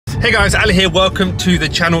Hey guys, Ali here, welcome to the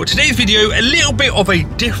channel. Today's video, a little bit of a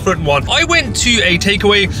different one. I went to a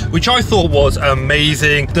takeaway, which I thought was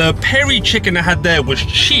amazing. The Peri chicken I had there was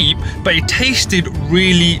cheap, but it tasted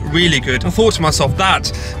really, really good. I thought to myself,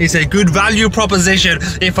 that is a good value proposition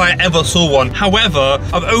if I ever saw one. However,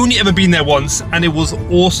 I've only ever been there once and it was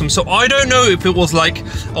awesome. So I don't know if it was like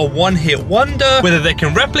a one-hit wonder, whether they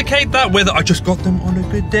can replicate that, whether I just got them on a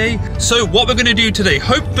good day. So what we're gonna do today,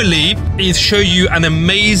 hopefully, is show you an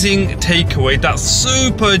amazing takeaway that's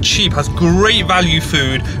super cheap, has great value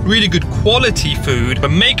food, really good quality food. We're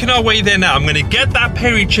making our way there now. I'm gonna get that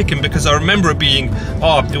Peri chicken because I remember it being,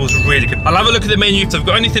 it was really good. I'll have a look at the menu. If I've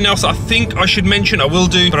got anything else I think I should mention, I will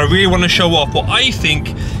do, but I really want to show off what I think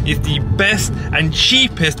is the best and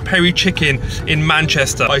cheapest Peri chicken in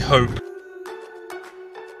Manchester, I hope.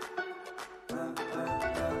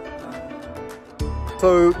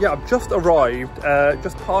 So yeah, I've just arrived,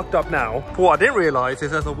 just parked up now. What I didn't realise is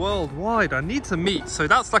there's a worldwide. I need some meat, so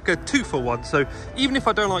that's like a 2-for-1. So even if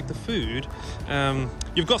I don't like the food,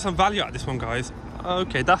 you've got some value out of this one, guys.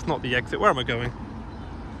 Okay, that's not the exit. Where am I going?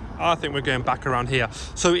 I think we're going back around here.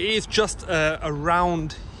 So it is just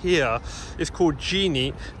around here. It's called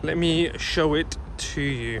Genie. Let me show it to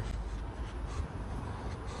you.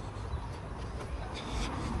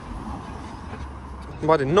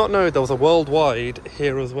 I did not know there was a worldwide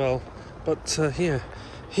here as well, but here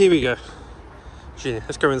we go. Genie,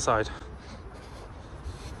 let's go inside.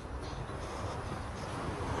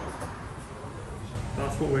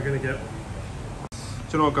 That's what we're gonna get.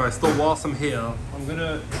 Do you know what, guys? So whilst I'm here, I'm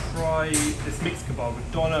gonna try this mixed kebab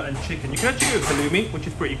with doner and chicken. You can actually go with halloumi, which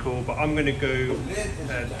is pretty cool, but I'm gonna go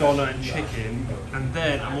doner and chicken, and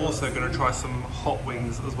then I'm also gonna try some hot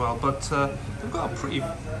wings as well. But they've got a pretty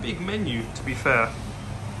big menu, to be fair.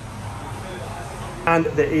 And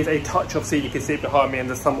there is a touch of seat, you can see it behind me, and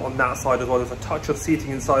there's some on that side as well. There's a touch of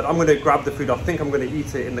seating inside. I'm gonna grab the food. I think I'm gonna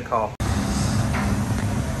eat it in the car.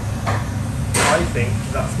 I think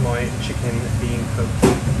that's my chicken being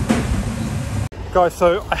cooked. Guys,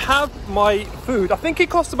 so I have my food. I think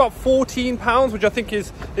it cost about £14, which I think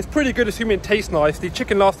is pretty good, assuming it tastes nice. The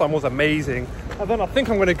chicken last time was amazing. And then I think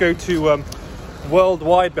I'm gonna go to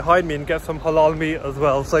Worldwide behind me and get some halal meat as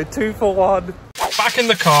well. So 2-for-1. Back in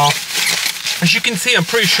the car. As you can see, I'm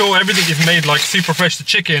pretty sure everything is made like super fresh. The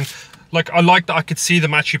chicken, like I like that I could see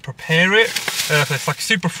them actually prepare it. So it's like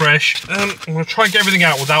super fresh. I'm gonna try and get everything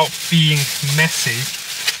out without being messy.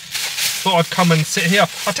 Thought I'd come and sit here.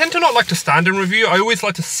 I tend to not like to stand and review. I always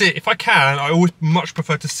like to sit. If I can, I always much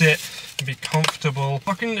prefer to sit and be comfortable.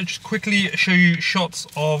 I can just quickly show you shots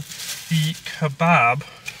of the kebab.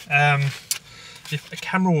 If a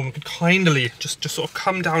camera woman could kindly just sort of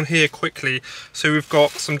come down here quickly. So we've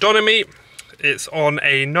got some doner meat. It's on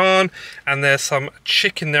a naan, and there's some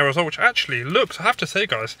chicken there as well, which actually looks, I have to say,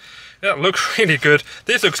 guys, that looks really good.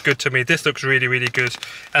 This looks good to me. This looks really, really good.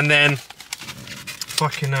 And then if I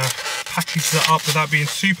can package that up without being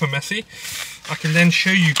super messy, I can then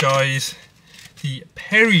show you guys the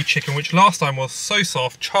Peri chicken, which last time was so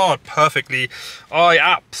soft, charred perfectly. I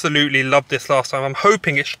absolutely loved this last time. I'm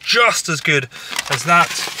hoping it's just as good as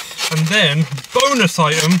that. And then bonus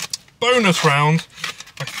item, bonus round,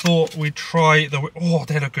 I thought we'd try the,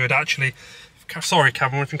 they look good actually. Sorry,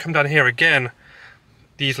 cameraman, if you can come down here again.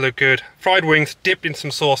 These look good. Fried wings dipped in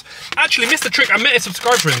some sauce. Actually, missed the trick. I met a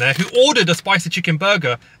subscriber in there who ordered a spicy chicken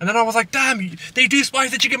burger. And then I was like, damn, they do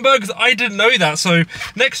spicy chicken burgers. I didn't know that. So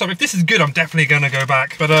next time, if this is good, I'm definitely going to go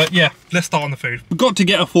back. But yeah, let's start on the food. We've got to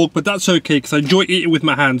get a fork, but that's okay because I enjoy eating with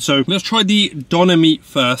my hands. So let's try the doner meat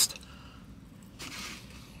first.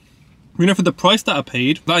 You know, for the price that I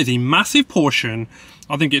paid, that is a massive portion.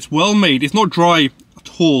 I think it's well made. It's not dry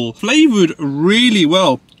at all. Flavoured really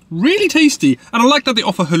well. Really tasty. And I like that they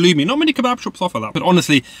offer halloumi. Not many kebab shops offer that. But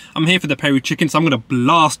honestly, I'm here for the Peri chicken, so I'm going to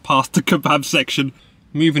blast past the kebab section.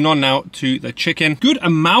 Moving on now to the chicken. Good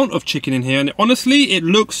amount of chicken in here. And honestly, it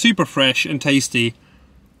looks super fresh and tasty.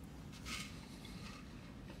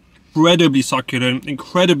 Incredibly succulent,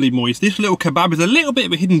 incredibly moist. This little kebab is a little bit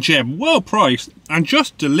of a hidden gem, well priced and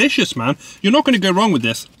just delicious, man. You're not going to go wrong with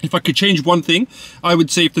this. If I could change one thing, I would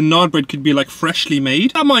say if the naan bread could be like freshly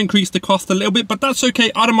made, that might increase the cost a little bit, but that's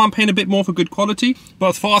okay. I don't mind paying a bit more for good quality. But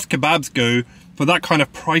as far as kebabs go, for that kind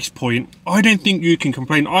of price point, I don't think you can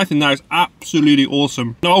complain. I think that is absolutely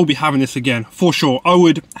awesome. I'll be having this again for sure. I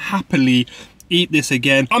would happily eat this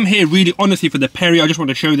again. I'm here really honestly for the Peri. I just want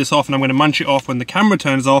to show this off, and I'm going to munch it off when the camera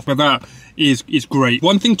turns off, but that is great.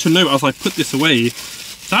 One thing to note as I put this away,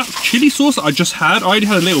 that chili sauce that I just had, I already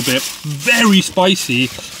had a little bit, very spicy,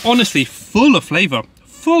 honestly full of flavour.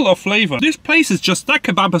 This place is just, that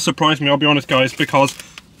kebab has surprised me, I'll be honest guys, because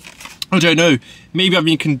I don't know, maybe I've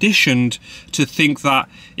been conditioned to think that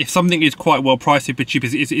if something is quite well priced, a bit cheap,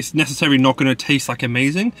 it's necessarily not going to taste like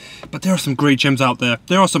amazing. But there are some great gems out there.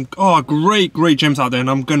 There are some great gems out there, and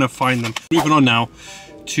I'm going to find them. Moving on now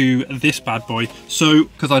to this bad boy. So,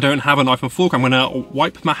 because I don't have a knife and fork, I'm going to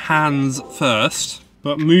wipe my hands first.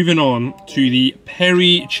 But moving on to the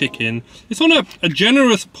Peri chicken. It's on a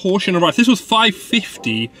generous portion of rice. This was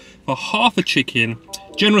 $5.50 for half a chicken.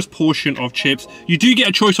 Generous portion of chips. You do get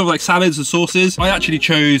a choice of like salads and sauces. I actually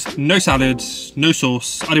chose no salads, no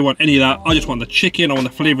sauce. I didn't want any of that. I just want the chicken. I want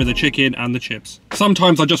the flavor of the chicken and the chips.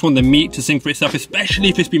 Sometimes I just want the meat to sing for itself, especially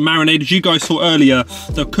if it's been marinated. You guys saw earlier,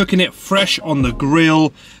 they're cooking it fresh on the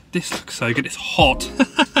grill. This looks so good. It's hot.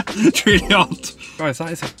 It's really hot. Guys,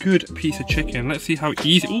 that is a good piece of chicken. Let's see how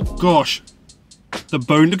easy. Oh gosh. The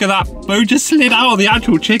bone, look at that, bone just slid out of the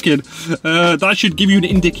actual chicken. That should give you an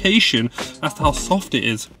indication as to how soft it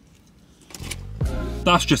is.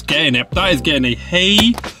 That's just getting it. That is getting a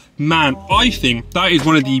hey. Man, I think that is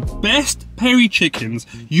one of the best Peri chickens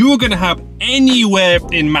you're gonna have anywhere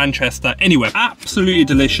in Manchester, anywhere. Absolutely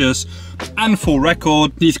delicious. And for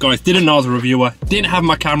record, these guys didn't know I was a reviewer, didn't have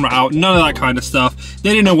my camera out, none of that kind of stuff.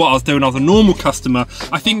 They didn't know what I was doing. I was a normal customer.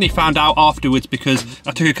 I think they found out afterwards because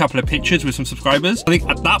I took a couple of pictures with some subscribers. I think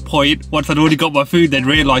at that point, once I'd already got my food, they'd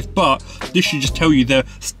realised, but this should just tell you the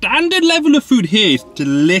standard level of food here is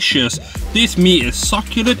delicious. This meat is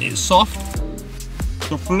succulent, it's soft.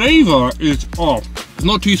 The flavour is, it's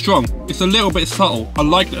not too strong. It's a little bit subtle. I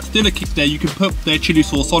like that. Still a kick there. You can put their chili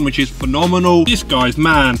sauce on, which is phenomenal. This guy's,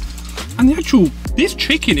 man. And this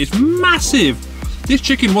chicken is massive. This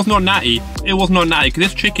chicken was not natty. It was not natty because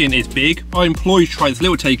this chicken is big. I implore you to try this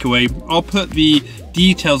little takeaway. I'll put the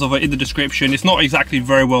details of it in the description. It's not exactly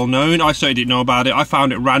very well known. I certainly didn't know about it. I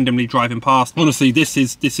found it randomly driving past. Honestly, this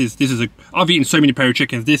is I've eaten so many Peri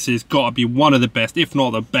chickens. This has got to be one of the best, if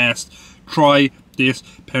not the best. Try this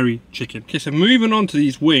Peri chicken. Okay, so moving on to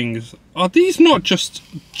these wings. Are these not just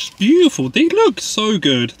beautiful? They look so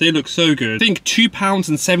good. They look so good. I think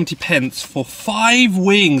 £2.70 for 5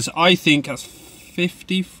 wings. I think that's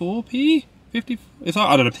 54p? 50?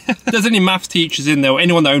 I don't know. If there's any maths teachers in there or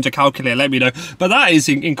anyone that owns a calculator, let me know. But that is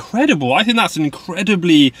incredible. I think that's an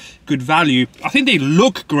incredibly good value. I think they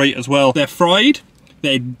look great as well. They're fried.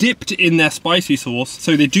 They're dipped in their spicy sauce.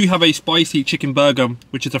 So they do have a spicy chicken burger,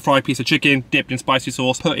 which is a fried piece of chicken dipped in spicy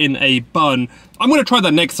sauce, put in a bun. I'm going to try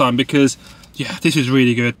that next time because, yeah, this is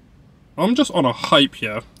really good. I'm just on a hype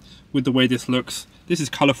here with the way this looks. This is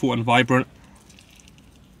colourful and vibrant.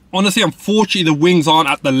 Honestly, unfortunately, the wings aren't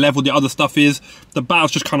at the level the other stuff is. The batter's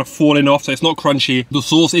just kind of falling off, so it's not crunchy. The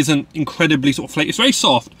sauce isn't incredibly sort of flaky. It's very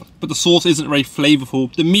soft, but the sauce isn't very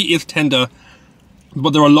flavourful. The meat is tender,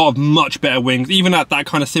 but there are a lot of much better wings. Even at that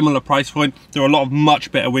kind of similar price point, there are a lot of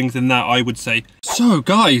much better wings than that, I would say. So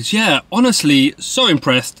guys, yeah, honestly, so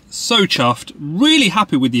impressed, so chuffed, really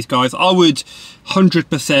happy with these guys. I would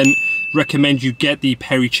 100% recommend you get the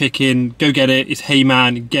Peri chicken. Go get it. It's hey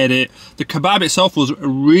man, get it. The kebab itself was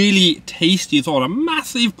really tasty. It's on a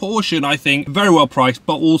massive portion, I think. Very well priced,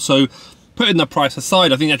 but also putting the price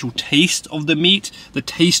aside, I think the actual taste of the meat, the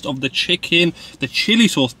taste of the chicken, the chili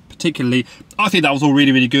sauce particularly, I think that was all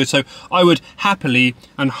really good. So I would happily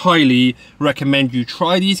and highly recommend you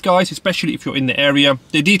try these guys, especially if you're in the area.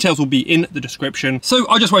 The details will be in the description. So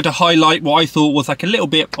I just wanted to highlight what I thought was like a little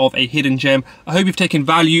bit of a hidden gem. I hope you've taken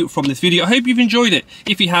value from this video. I hope you've enjoyed it.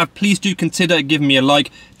 If you have, please do consider giving me a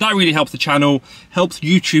like. That really helps the channel, helps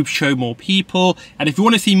YouTube show more people. And if you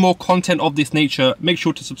want to see more content of this nature, make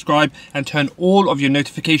sure to subscribe and turn all of your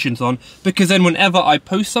notifications on, because then whenever I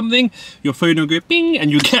post something, your phone will go bing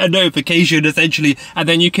and you get a notification essentially, and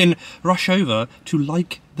then you can rush over to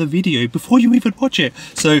like the video before you even watch it.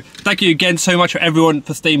 So thank you again so much for everyone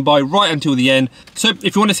for staying by right until the end. So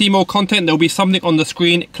if you want to see more content, there'll be something on the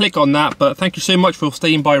screen, click on that. But thank you so much for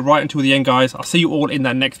staying by right until the end, guys. I'll see you all in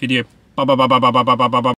that next video. Bye bye bye bye bye bye bye bye bye.